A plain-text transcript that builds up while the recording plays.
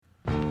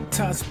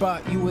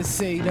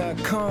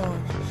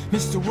TopSpotUSA.com,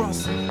 Mr.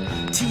 Russell,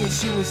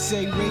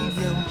 TSUSA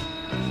Radio,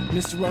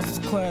 Mr. Russell's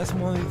class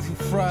Monday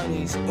through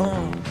Fridays.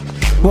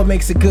 What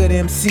makes a good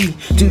MC?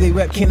 Do they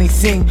rap? Can they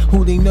sing?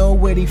 Who they know?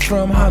 Where they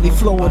from? How they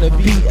flow on a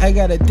beat? I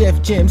got a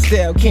Def Jam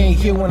style, can't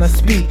hear when I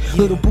speak.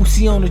 Little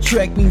Boosie on the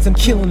track means I'm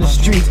killing the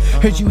streets.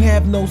 Heard you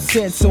have no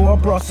sense, so I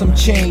brought some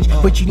change.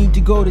 But you need to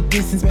go the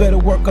distance, better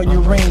work on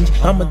your range.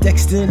 I'm a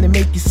Dexter in the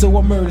making, so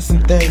I murder some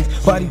things.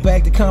 Body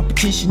bag the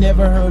competition,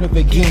 never heard of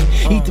again.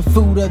 Eat the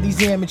food of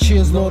these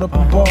amateurs, load up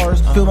on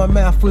bars. Fill my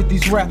mouth with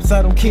these raps,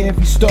 I don't care if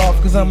you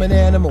starve, cause I'm an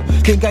animal.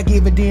 Think I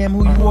give a damn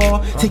who you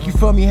are? Take you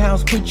from your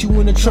house, put you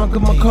in the trunk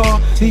of my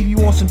car, leave you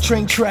on some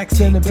train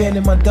tracks and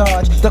abandon my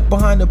Dodge. Stuck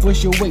behind the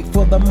bush, you'll wait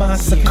for the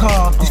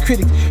massacre. These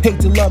critics hate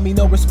to love me,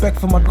 no respect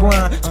for my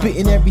grind.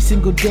 Spitting every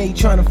single day,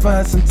 trying to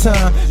find some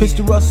time.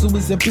 Mr. Russell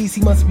is a beast,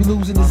 he must be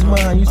losing his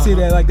mind. You say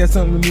that like that's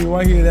something new,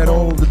 I hear that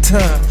all the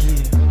time.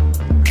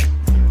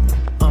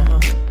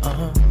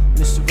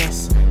 Mr.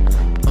 Russell,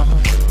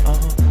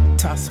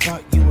 Top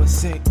Spot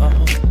USA,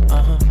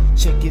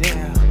 check it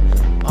out,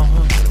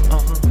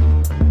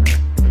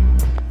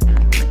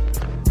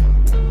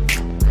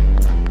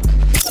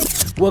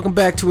 Welcome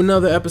back to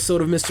another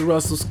episode of Mr.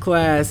 Russell's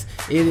Class.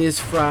 It is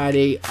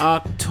Friday,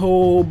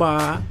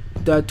 October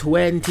the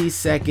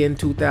 22nd,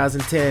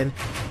 2010,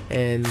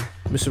 and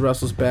Mr.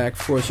 Russell's back. Of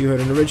course, you heard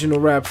an original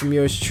rap from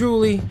yours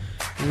truly.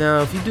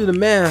 Now, if you do the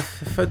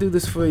math, if I do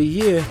this for a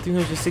year,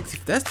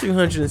 360, that's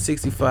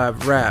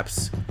 365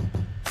 raps.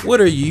 What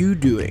are you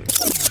doing?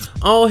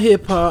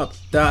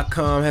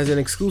 AllHipHop.com has an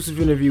exclusive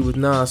interview with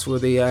Nas where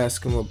they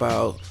ask him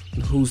about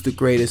who's the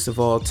greatest of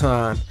all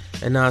time,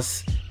 and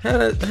Nas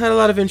had a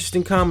lot of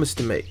interesting comments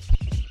to make.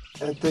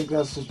 I think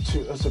that's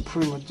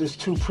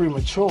too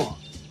premature.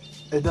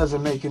 It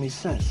doesn't make any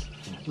sense.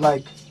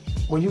 Like,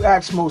 when you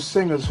ask most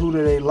singers who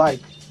do they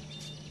like,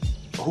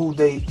 who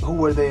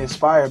were they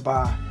inspired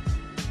by,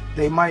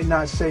 they might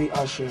not say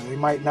Usher, they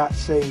might not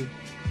say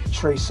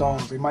Trey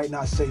Songz, they might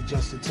not say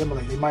Justin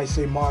Timberlake, they might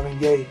say Marvin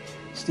Gaye,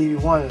 Stevie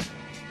Wonder,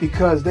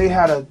 because they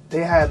had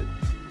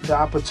the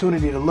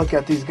opportunity to look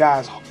at these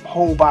guys'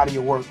 whole body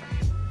of work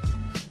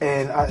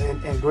and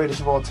greatest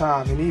of all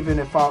time. And even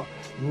if I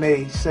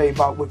may say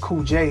about with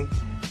Cool J,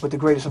 with the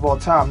greatest of all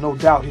time, no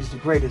doubt he's the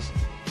greatest,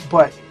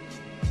 but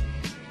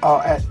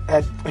at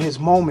his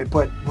moment.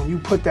 But when you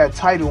put that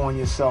title on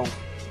yourself,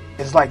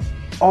 it's like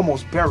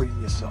almost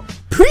burying yourself.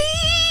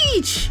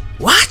 Preach!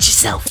 Watch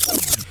yourself!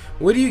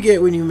 What do you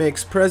get when you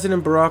mix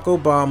President Barack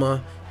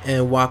Obama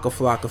and Waka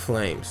Flocka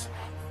Flames?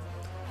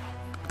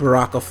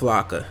 Baraka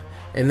Flocka.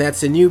 And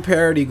that's a new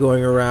parody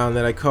going around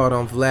that I caught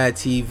on Vlad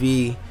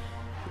TV.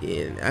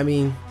 And I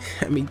mean,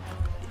 I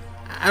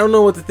don't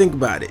know what to think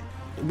about it.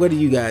 What do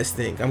you guys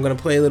think? I'm going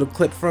to play a little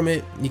clip from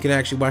it. You can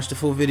actually watch the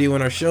full video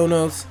in our show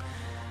notes.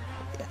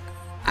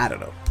 I don't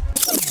know.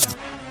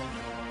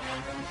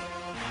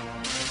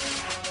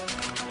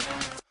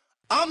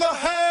 I'm the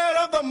head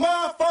of the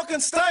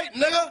motherfucking state,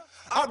 nigga.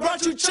 I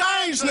brought you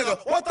change, nigga.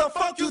 What the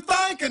fuck you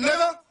thinking,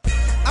 nigga?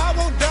 I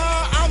will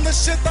die, I'm the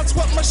shit, that's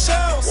what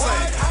Michelle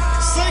said.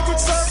 Secret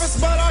Service,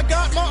 but I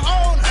got my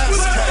own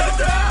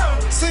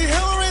SK. See,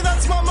 Hillary,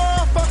 that's my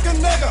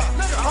motherfucking nigga.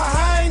 I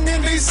hang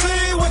in D.C.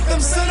 with them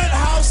Senate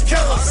House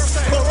killers.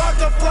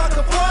 Baraka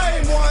Flocka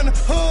Flame, one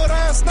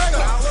hood-ass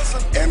nigga.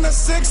 In the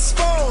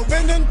 6'4",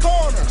 bending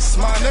corners,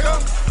 my nigga.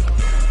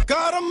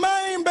 Got a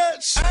main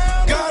bitch,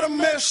 got a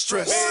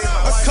mistress,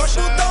 a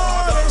couple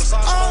daughters,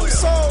 I'm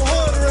so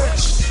hood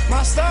rich.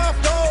 My staff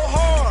go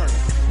hard,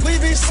 we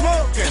be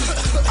smoking.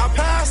 I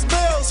pass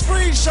bills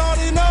free,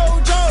 shorty, no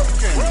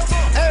joking.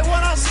 Hey,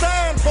 what I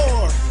stand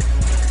for,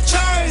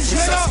 change,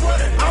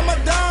 nigga. I'ma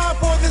die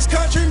for this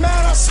country,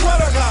 man, I swear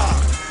to God.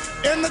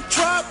 In the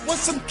trap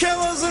with some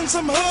killers and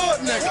some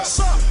hood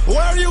niggas.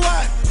 Where you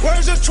at?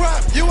 Where's your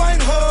trap? You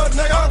ain't hood,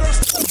 nigga.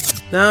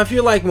 Now, if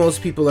you're like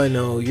most people I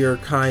know, you're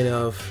kind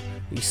of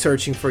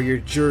searching for your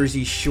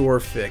Jersey Shore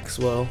fix.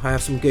 Well, I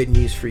have some good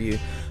news for you.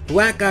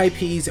 Black Eyed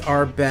Peas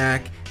are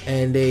back,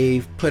 and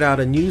they've put out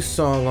a new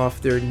song off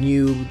their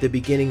new The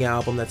Beginning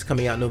album that's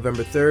coming out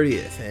November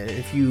 30th. And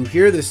if you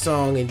hear this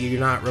song and you're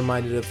not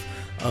reminded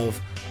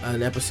of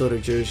an episode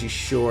of Jersey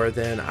Shore,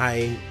 then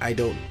I'm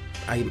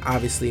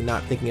obviously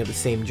not thinking of the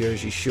same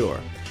Jersey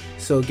Shore.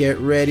 So get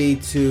ready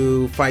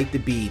to fight the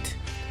beat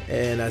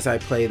and as I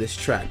play this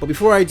track. But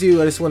before I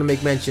do, I just want to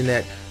make mention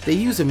that they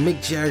use a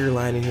Mick Jagger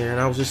line in here,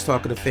 and I was just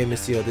talking to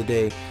Famous the other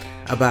day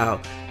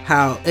about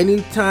how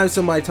anytime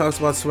somebody talks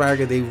about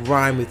swagger, they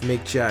rhyme with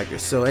Mick Jagger.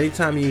 So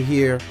anytime you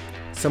hear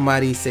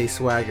somebody say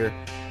swagger,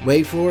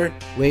 wait for it,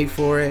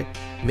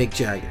 Mick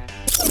Jagger.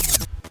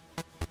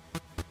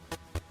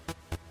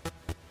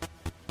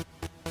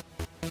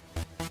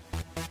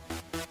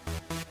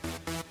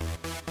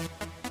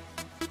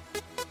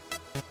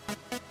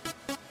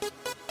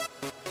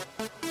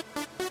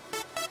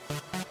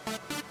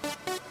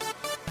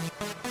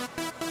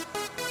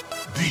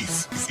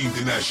 This is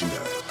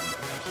International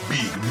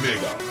Big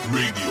Mega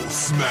Radio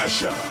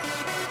Smasher.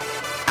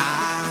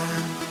 I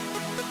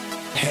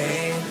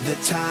had the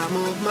time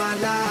of my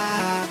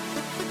life,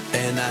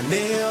 and And I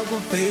never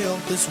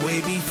felt this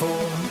way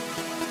before.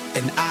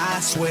 And I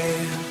swear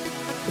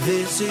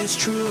this is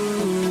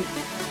true.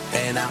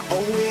 And I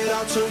owe it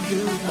all to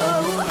you.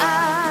 Oh,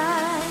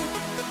 I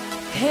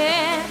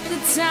had the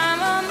time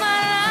of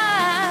my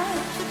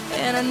life.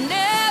 And I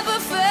never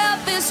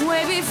felt this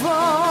way before.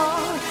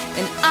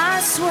 And I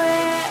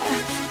swear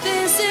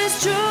this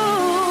is true.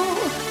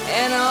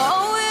 And I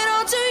owe it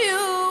all to you.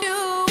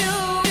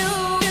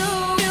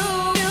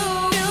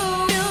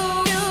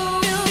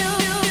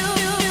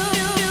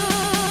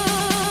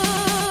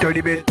 Dirty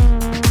bit.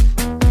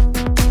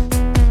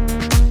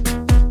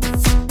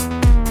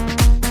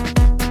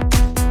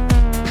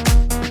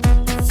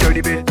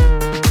 Dirty bit.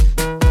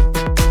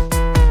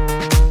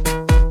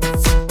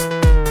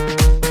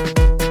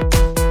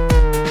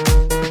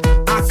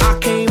 I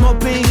came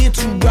up in here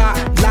to rock,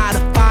 light a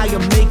fire,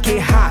 make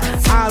it hot.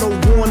 I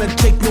don't wanna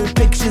take no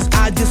pictures,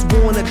 I just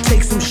wanna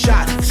take some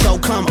shots. So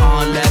come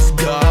on, let's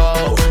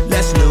go,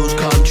 let's lose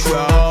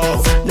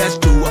control. Let's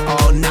do it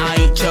all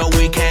night till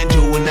we can't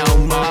do it no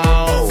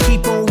more.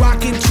 Keep on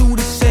rocking to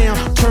the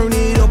sound, turn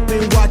it up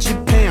and watch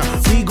it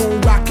pound. We gon'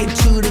 rock it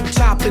to the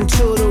top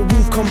until the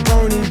roof come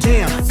burning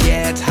down.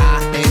 Yeah, it's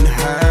hot in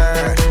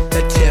her,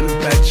 the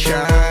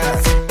temperature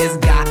has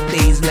got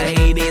these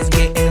ladies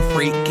getting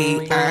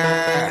freaky.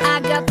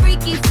 I got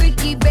freaky,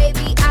 freaky,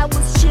 baby. I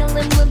was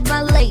chillin' with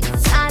my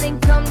ladies. I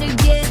didn't come to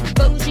get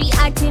bougie,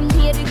 I came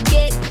here to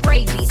get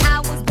crazy. I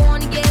was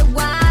born to get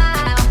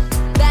wild,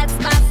 that's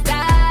my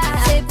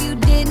style. If you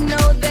didn't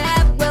know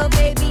that, well,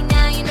 baby,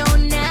 now you know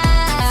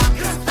now.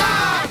 'Cause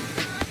I'm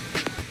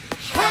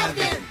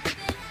having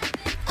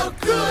a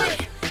good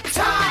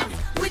time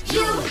with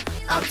you,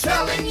 I'm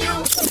telling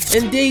you.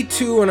 In day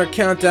 2 on our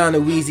countdown to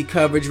Weezy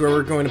coverage, where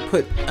we're going to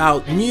put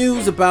out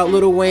news about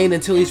Lil Wayne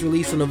until he's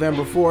released on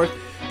November 4th,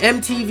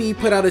 MTV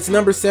put out its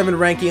number 7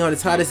 ranking on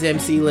its hottest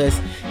MC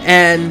list,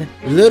 and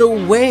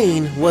Lil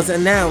Wayne was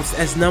announced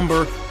as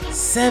number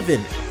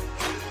 7.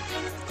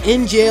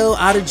 In jail,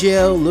 out of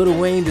jail, Lil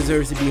Wayne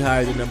deserves to be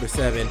higher than number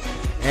 7.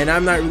 And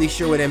I'm not really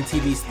sure what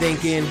MTV's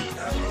thinking,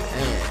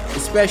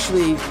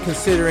 especially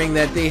considering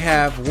that they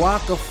have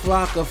Waka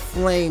Flocka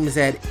Flames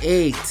at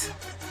 8.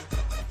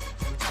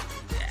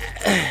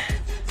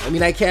 I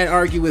mean, I can't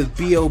argue with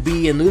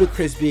B.O.B. and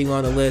Ludacris being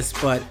on the list,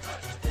 but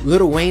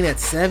Lil Wayne at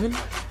 7?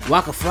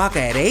 Waka Flocka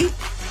at 8?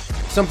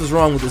 Something's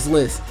wrong with this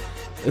list.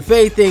 If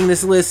anything,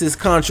 this list is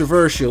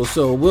controversial,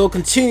 so we'll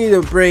continue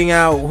to bring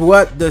out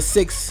what the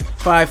 6,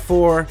 5,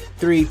 4,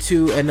 3,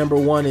 2, and number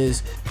 1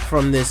 is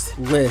from this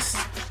list,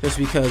 just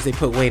because they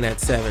put Wayne at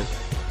 7.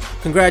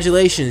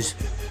 Congratulations,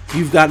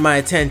 you've got my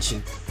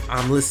attention.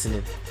 I'm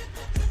listening.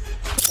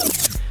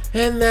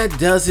 And that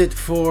does it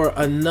for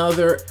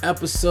another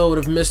episode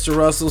of Mr.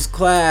 Russell's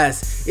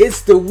Class.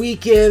 It's the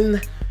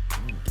weekend.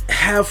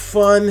 Have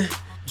fun.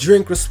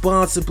 Drink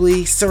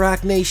responsibly.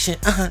 Ciroc Nation.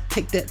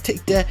 Take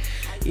that.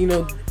 You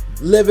know,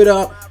 live it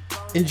up.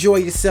 Enjoy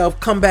yourself.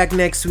 Come back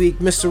next week.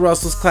 Mr.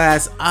 Russell's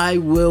Class. I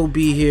will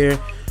be here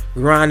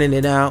grinding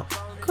it out.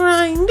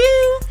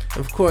 Grinding.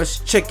 Of course,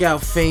 check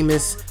out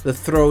Famous, the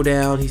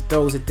throwdown. He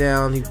throws it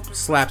down. He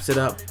slaps it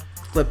up.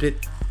 Flip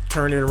it.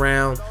 Turn it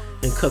around.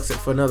 And cooks it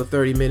for another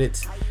 30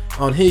 minutes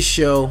on his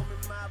show.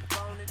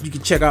 You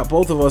can check out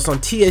both of us on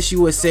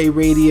TSUSA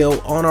Radio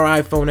on our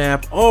iPhone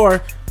app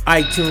or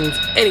iTunes,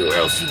 anywhere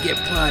else you get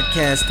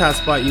podcasts,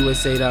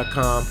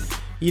 TopSpotUSA.com.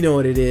 You know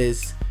what it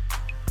is.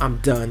 I'm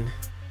done.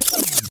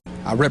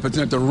 I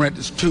represent the rent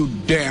is too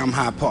damn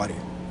high party.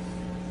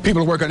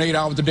 People are working 8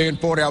 hours a day and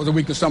 40 hours a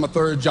week and some a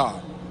third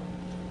job.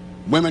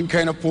 Women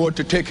can't afford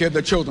to take care of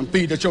their children,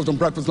 feed their children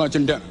breakfast, lunch,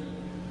 and dinner.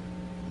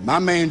 My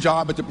main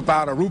job is to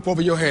provide a roof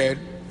over your head,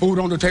 food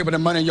on the table,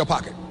 and money in your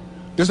pocket.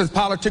 This is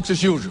politics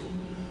as usual.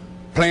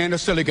 Playing a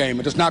silly game.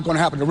 It's not going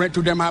to happen. The rent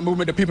too damn high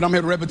movement, the people I'm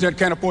here to represent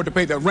can't afford to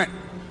pay their rent.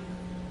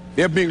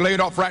 They're being laid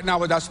off right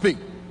now as I speak.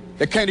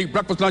 They can't eat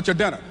breakfast, lunch, or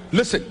dinner.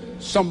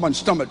 Listen, someone's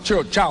stomach,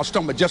 child's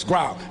stomach just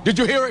growled. Did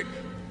you hear it?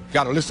 You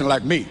gotta listen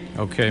like me.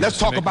 Okay. Let's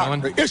talk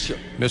about the issue.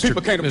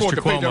 People can't afford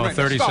to pay their rent.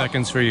 30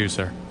 seconds for you,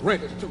 sir.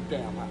 Rent is too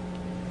damn high.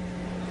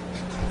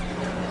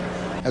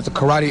 As a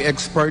karate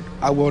expert,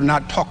 I will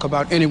not talk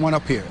about anyone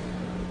up here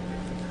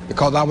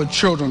because our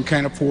children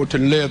can't afford to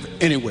live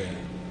anywhere.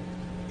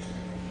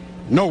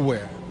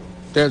 Nowhere.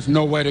 There's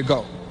nowhere to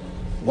go.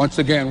 Once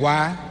again,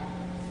 why?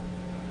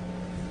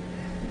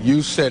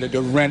 You said it,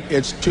 the rent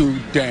is too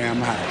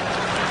damn high.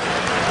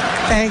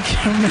 Thank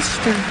you,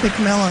 Mr.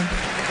 McMillan.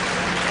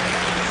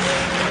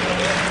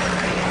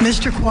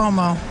 Mr.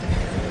 Cuomo.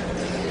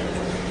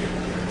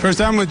 First,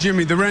 I'm with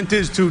Jimmy. The rent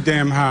is too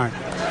damn high.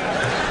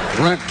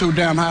 Rent too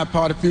damn high,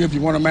 party. If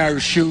you want to marry a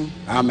shoe,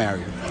 I'll marry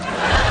you.